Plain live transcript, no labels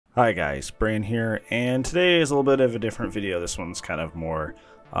Hi guys, Bran here, and today is a little bit of a different video. This one's kind of more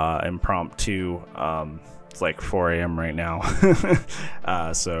impromptu. It's like 4 a.m. right now.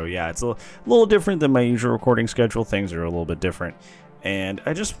 So yeah, it's a little different than my usual recording schedule. Things are a little bit different, and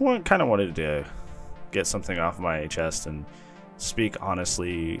I just wanted to get something off my chest and speak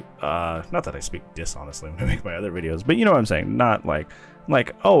honestly. Not that I speak dishonestly when I make my other videos, but you know what I'm saying. Not like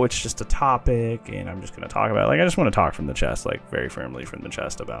oh, it's just a topic and I'm just gonna talk about it. Like, I just want to talk from the chest, like very firmly from the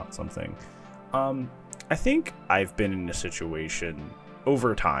chest about something. I think I've been in a situation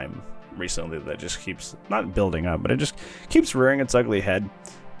over time recently that just keeps not building up, but it just keeps rearing its ugly head,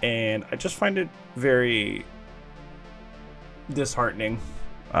 and I just find it very disheartening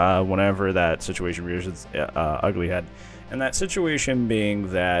whenever that situation rears its ugly head. And that situation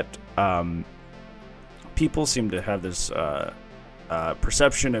being that people seem to have this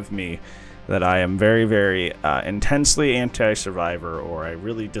perception of me that I am very, very intensely anti-survivor, or I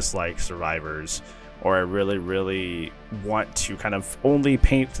really dislike survivors, or I really, really want to kind of only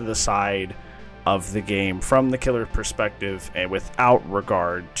paint to the side of the game from the killer perspective and without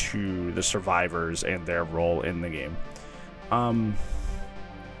regard to the survivors and their role in the game. And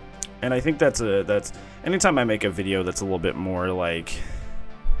I think that's anytime I make a video that's a little bit more like,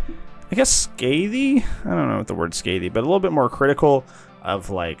 I guess, scathy. I don't know what the word scathy, but a little bit more critical of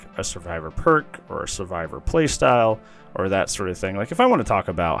like a survivor perk or a survivor playstyle or that sort of thing. Like, if I want to talk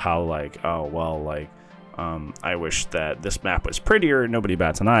about how like, oh well, like I wish that this map was prettier, nobody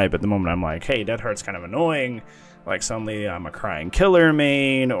bats an eye. But the moment I'm like, hey, Dead Heart's kind of annoying, like suddenly I'm a crying killer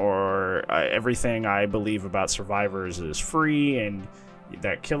main, or everything I believe about survivors is free and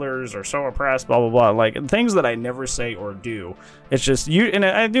that killers are so oppressed, blah blah blah, like things that I never say or do. It's just you, and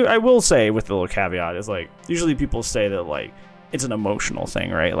I will say with the little caveat is like, usually people say that like it's an emotional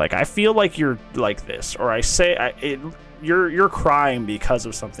thing, right? Like, I feel like you're like this, or I say you're crying because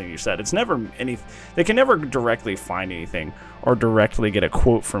of something you said. It's never they can never directly find anything or directly get a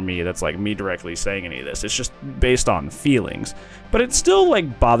quote from me that's like me directly saying any of this. It's just based on feelings. But it still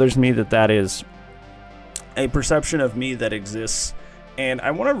like bothers me that that is a perception of me that exists. And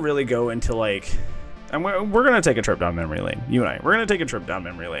I want to really go into like, we're going to take a trip down memory lane. You and I, we're going to take a trip down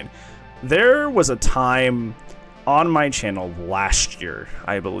memory lane. There was a time on my channel last year,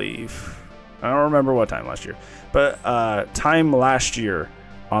 I believe. I don't remember what time last year, but time last year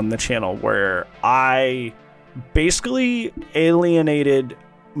on the channel where I basically alienated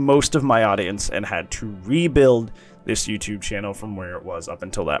most of my audience and had to rebuild this YouTube channel from where it was up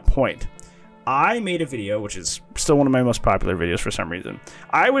until that point. I made a video, which is still one of my most popular videos for some reason.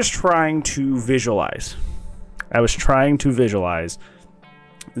 I was trying to visualize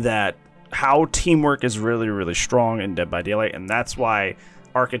that how teamwork is really, really strong in Dead by Daylight, and that's why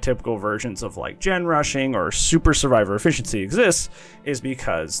archetypical versions of like gen rushing or super survivor efficiency exists, is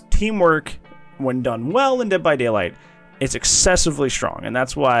because teamwork, when done well in Dead by Daylight, is excessively strong. And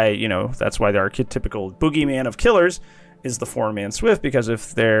that's why, you know, that's why the archetypical boogeyman of killers is the 4-man Swift, because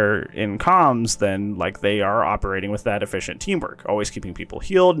if they're in comms, then like they are operating with that efficient teamwork, always keeping people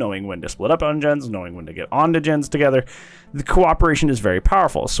healed, knowing when to split up on gens, knowing when to get onto gens together. The cooperation is very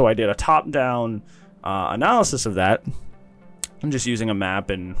powerful. So I did a top-down analysis of that, and just using a map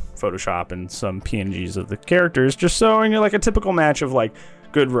and Photoshop and some PNGs of the characters, just showing like a typical match of like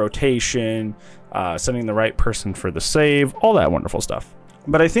good rotation, sending the right person for the save, all that wonderful stuff.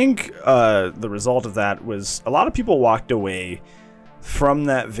 But I think the result of that was a lot of people walked away from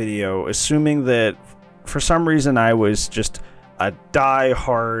that video assuming that for some reason I was just a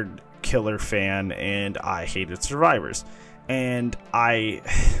die-hard killer fan and I hated survivors. And a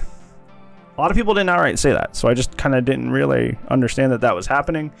lot of people didn't outright say that, so I just kind of didn't really understand that that was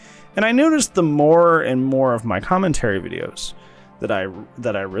happening. And I noticed the more and more of my commentary videos that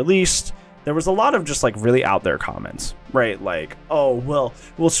I released, there was a lot of just like really out there comments, right? Like, oh, well,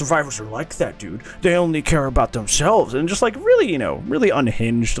 survivors are like that, dude. They only care about themselves. And just like really, you know, really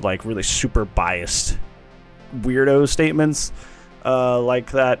unhinged, like really super biased weirdo statements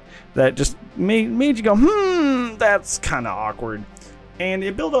like that just made you go, that's kind of awkward. And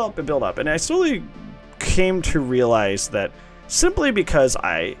it built up and built up. And I slowly came to realize that simply because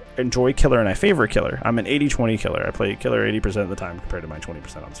I enjoy killer and I favor killer, I'm an 80-20 killer. I play killer 80% of the time compared to my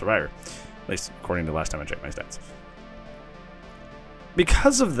 20% on survivor. At least according to the last time I checked my stats.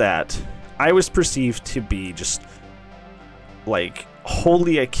 Because of that, I was perceived to be just like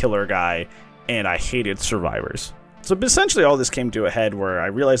wholly a killer guy, and I hated survivors. So essentially all this came to a head where I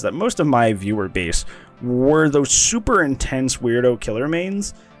realized that most of my viewer base were those super intense weirdo killer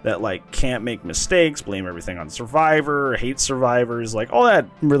mains that like can't make mistakes, blame everything on survivor, hate survivors, like all that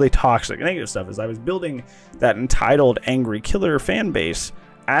really toxic negative stuff. As I was building that entitled angry killer fan base,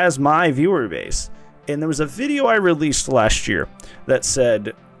 as my viewer base. And there was a video I released last year that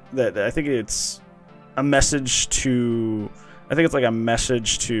said that I think it's a message to, I think it's like a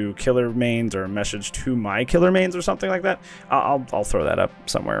message to killer mains or a message to my killer mains or something like that. I'll throw that up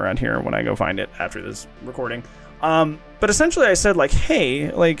somewhere around here when I go find it after this recording. But essentially I said, like,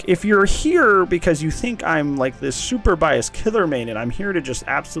 hey, like, if you're here because you think I'm like this super biased killer main and I'm here to just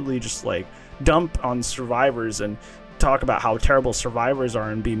absolutely just like dump on survivors and talk about how terrible survivors are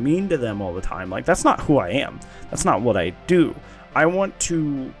and be mean to them all the time, like, that's not who I am. That's not what I do. I want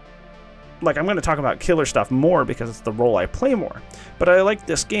to, like, I'm going to talk about killer stuff more because it's the role I play more. But I like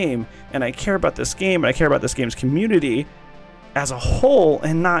this game, and I care about this game, and I care about this game's community as a whole,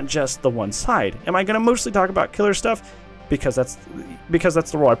 and not just the one side. Am I going to mostly talk about killer stuff because that's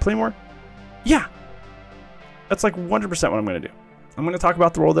the role I play more? Yeah. That's like 100% what I'm going to do. I'm going to talk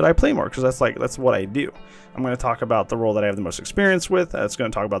about the role that I play more because that's what I do. I'm going to talk about the role that I have the most experience with. That's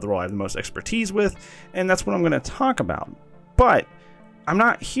going to talk about the role I have the most expertise with, and that's what I'm going to talk about. But I'm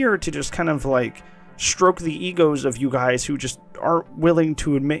not here to just kind of like stroke the egos of you guys who just aren't willing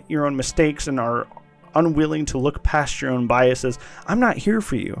to admit your own mistakes and are unwilling to look past your own biases. I'm not here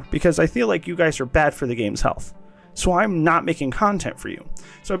for you because I feel like you guys are bad for the game's health. So I'm not making content for you.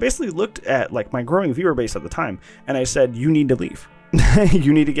 So I basically looked at like my growing viewer base at the time and I said, you need to leave.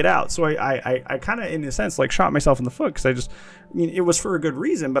 You need to get out. So I kind of, in a sense, like shot myself in the foot because I just, I mean, it was for a good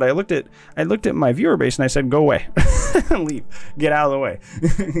reason, but I looked at my viewer base and I said, go away, leave, get out of the way,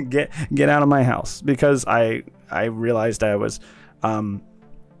 get out of my house, because I realized I was, I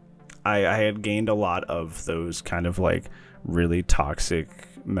had gained a lot of those kind of like really toxic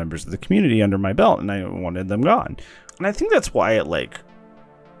members of the community under my belt, and I wanted them gone. And I think that's why it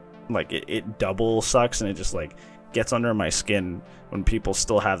double sucks, and it just like gets under my skin when people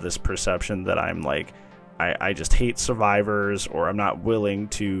still have this perception that I'm like, I just hate survivors, or I'm not willing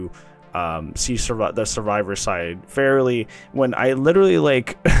to see the survivor side fairly, when I literally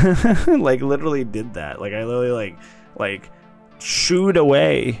like literally did that. Like I literally like shooed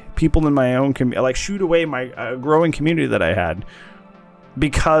away people in my own community, like shoot away my growing community that I had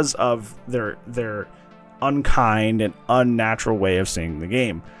because of their unkind and unnatural way of seeing the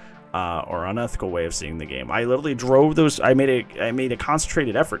game. Or unethical way of seeing the game. I literally drove those. I made a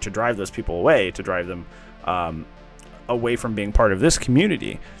concentrated effort to drive those people away, to drive them away from being part of this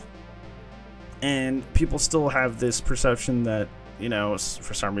community. And people still have this perception that, you know,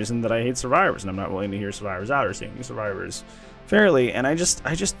 for some reason, that I hate survivors and I'm not willing to hear survivors out or seeing survivors fairly. And I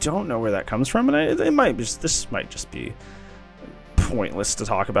just don't know where that comes from. And this might just be pointless to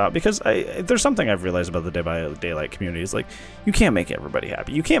talk about, because there's something I've realized about the Dead by Daylight community is like, you can't make everybody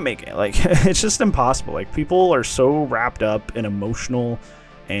happy. You can't make it, like, it's just impossible. Like, people are so wrapped up and emotional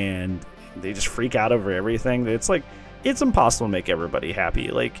and they just freak out over everything that it's like, it's impossible to make everybody happy.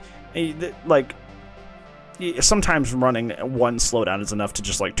 Like sometimes running one slowdown is enough to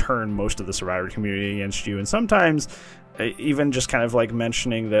just like turn most of the survivor community against you, and sometimes even just kind of like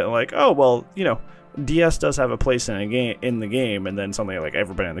mentioning that, like, oh well, you know, DS does have a place in the game, and then suddenly like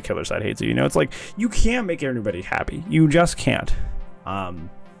everybody on the killer side hates it. You know, it's like, you can't make everybody happy. You just can't. And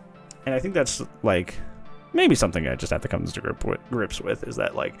I think that's like maybe something I just have to come to grips with, is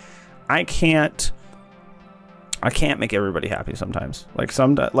that like I can't make everybody happy sometimes.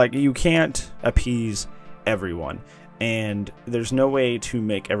 Like you can't appease everyone, and there's no way to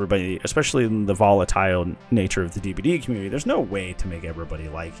make everybody, especially in the volatile nature of the DBD community, there's no way to make everybody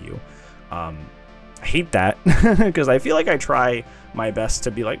like you. I hate that because I feel like I try my best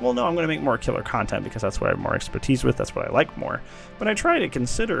to be like, well, no, I'm going to make more killer content because that's what I have more expertise with. That's what I like more. But I try to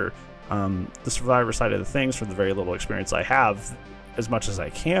consider the survivor side of the things from the very little experience I have as much as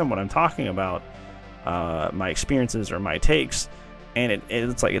I can when I'm talking about my experiences or my takes. And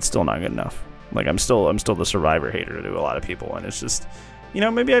it's like, it's still not good enough. Like, I'm still the survivor hater to a lot of people. And it's just, you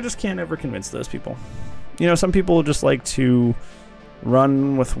know, maybe I just can't ever convince those people. You know, some people just like to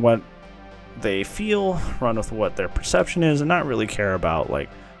run with what they feel, run with what their perception is, and not really care about like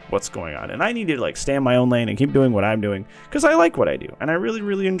what's going on. And I need to like stay in my own lane and keep doing what I'm doing because I like what I do, and I really,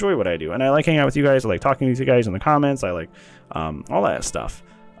 really enjoy what I do, and I like hanging out with you guys. I like talking to you guys in the comments. I like all that stuff.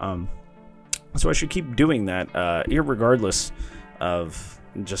 So I should keep doing that, irregardless of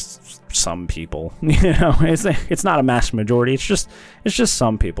just some people. You know, it's not a mass majority. It's just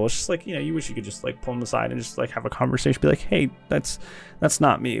some people. It's just like, you know, you wish you could just like pull them aside and just like have a conversation, be like, hey, that's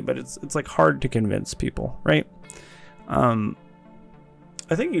not me. But it's like hard to convince people, right?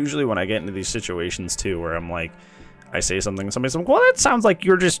 I think usually when I get into these situations too, where I'm like, I say something and somebody's like, well, that sounds like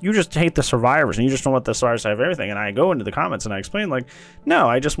you just hate the survivors and you just don't want the survivors to have everything. And I go into the comments and I explain like, no,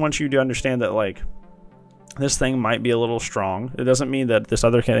 I just want you to understand that like this thing might be a little strong. It doesn't mean that this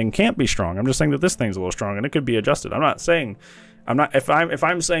other thing can't be strong. I'm just saying that this thing's a little strong and it could be adjusted. If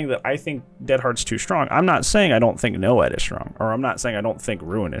I'm saying that I think Dead Heart's too strong, I'm not saying I don't think NOED is strong, or I'm not saying I don't think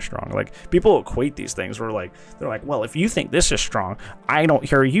Ruin is strong. Like, people equate these things where they're like, well, if you think this is strong, I don't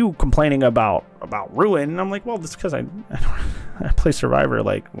hear you complaining about Ruin. And I'm like, well, that's because I play Survivor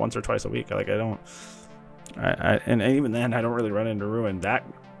like once or twice a week. Like, and even then I don't really run into Ruin that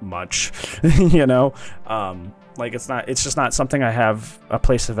much, you know. Like, it's just not something I have a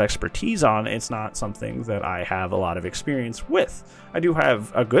place of expertise on. It's not something that I have a lot of experience with. I do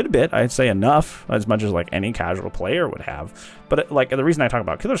have a good bit, I'd say enough, as much as like any casual player would have. But like, the reason I talk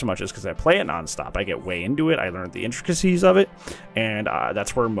about Killer so much is because I play it nonstop. I get way into it. I learn the intricacies of it, and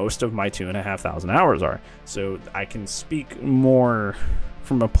that's where most of my 2,500 hours are. So I can speak more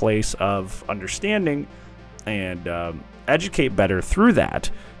from a place of understanding and educate better through that,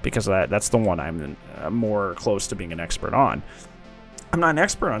 because that's the one I'm more close to being an expert on. I'm not an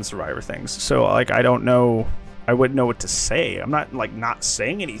expert on Survivor things, so like, I don't know, I wouldn't know what to say. I'm not like not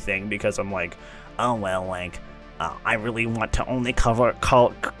saying anything because I'm like, oh well, like I really want to only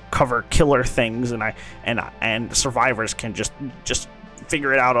cover killer things, and survivors can just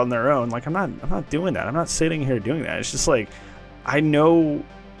figure it out on their own. Like, I'm not doing that. I'm not sitting here doing that. It's just like, I know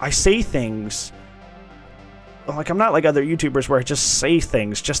I say things. Like, I'm not like other YouTubers where I just say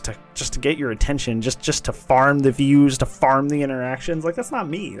things just to get your attention, just to farm the views, to farm the interactions. Like, that's not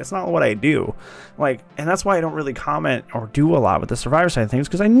me. That's not what I do. Like, and that's why I don't really comment or do a lot with the Survivor side of things,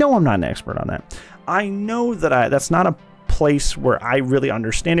 because I know I'm not an expert on that. I know that that's not a place where I really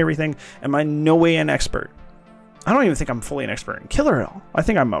understand everything, and I'm no way an expert. I don't even think I'm fully an expert in Killer at all. I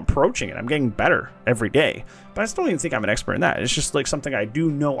think I'm approaching it. I'm getting better every day, but I still don't even think I'm an expert in that. It's just like something I do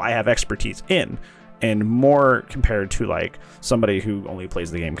know I have expertise in. And more compared to like somebody who only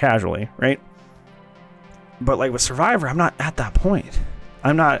plays the game casually, right? But like with Survivor, I'm not at that point.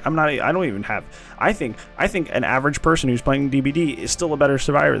 I don't even have, I think an average person who's playing DBD is still a better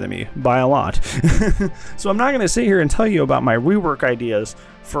Survivor than me by a lot. So I'm not going to sit here and tell you about my rework ideas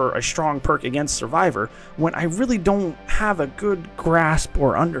for a strong perk against Survivor when I really don't have a good grasp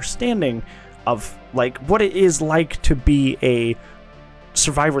or understanding of like what it is like to be a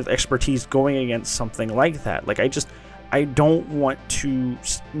Survivor with expertise going against something like that. Like, I don't want to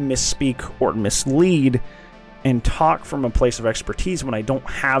misspeak or mislead and talk from a place of expertise when I don't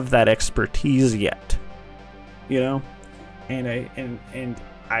have that expertise yet, you know. And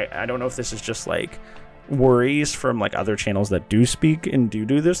I don't know if this is just like worries from like other channels that do speak and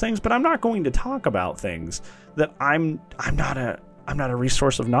do those things, but I'm not going to talk about things that I'm not a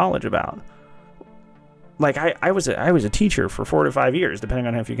resource of knowledge about. Like, I was a teacher for 4 to 5 years, depending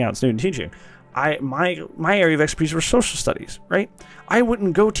on if you count student teaching. My area of expertise was social studies, right? I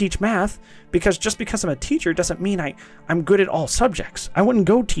wouldn't go teach math because just because I'm a teacher doesn't mean I'm good at all subjects. I wouldn't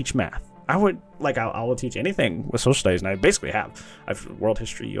go teach math. I will teach anything with social studies, and I basically have. I've world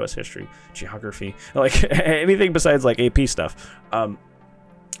history, U.S. history, geography, like anything besides like AP stuff.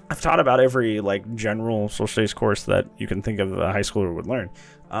 I've taught about every like general social studies course that you can think of a high schooler would learn.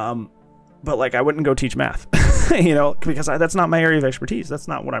 But like, I wouldn't go teach math, you know, because that's not my area of expertise. That's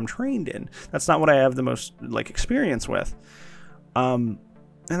not what I'm trained in. That's not what I have the most like experience with. And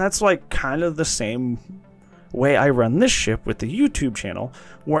that's like kind of the same way I run this ship with the YouTube channel,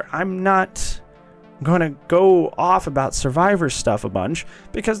 where I'm not going to go off about Survivor stuff a bunch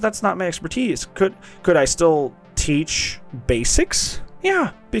because that's not my expertise. Could I still teach basics?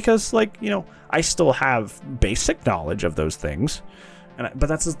 Yeah, because like, you know, I still have basic knowledge of those things. But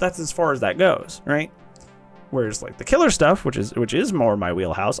that's as far as that goes, right? Whereas like the killer stuff, which is more my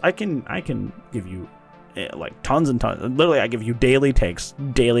wheelhouse, I can give you like tons and tons. Literally, I give you daily takes,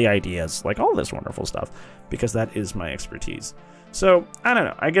 daily ideas, like all this wonderful stuff, because that is my expertise. So I don't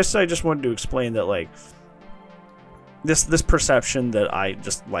know. I guess I just wanted to explain that like this perception that I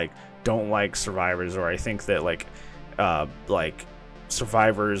just like don't like survivors, or I think that like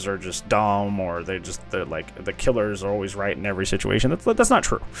survivors are just dumb, or they're like the killers are always right in every situation. That's not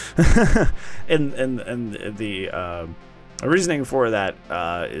true. and the reasoning for that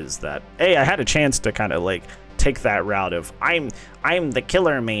is that I had a chance to kind of like take that route of I'm the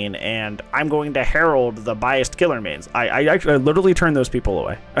killer main and I'm going to herald the biased killer mains. I actually literally turned those people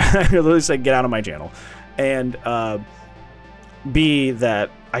away. I literally said get out of my channel. And B,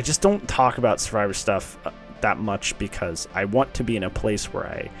 that I just don't talk about Survivor stuff that much because I want to be in a place where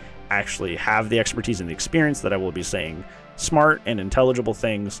I actually have the expertise and the experience that I will be saying smart and intelligible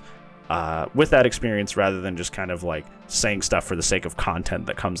things with that experience, rather than just kind of like saying stuff for the sake of content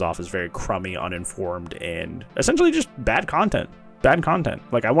that comes off as very crummy, uninformed, and essentially just bad content. bad content.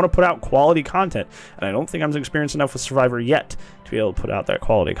 Like, I want to put out quality content, and I don't think I'm experienced enough with Survivor yet to be able to put out that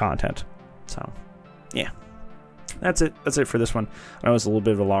quality content. So, yeah. That's it. That's it for this one. I know it's a little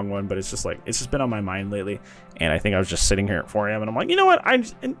bit of a long one, but it's just like, it's just been on my mind lately. And I think I was just sitting here at 4 a.m. and I'm like, you know what?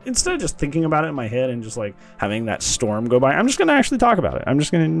 Instead of just thinking about it in my head and just like having that storm go by, I'm just gonna actually talk about it. I'm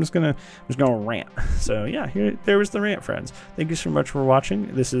just gonna rant. So yeah, there was the rant, friends. Thank you so much for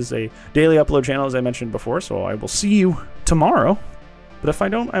watching. This is a daily upload channel, as I mentioned before. So I will see you tomorrow. But if I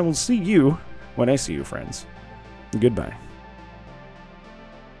don't, I will see you when I see you, friends. Goodbye.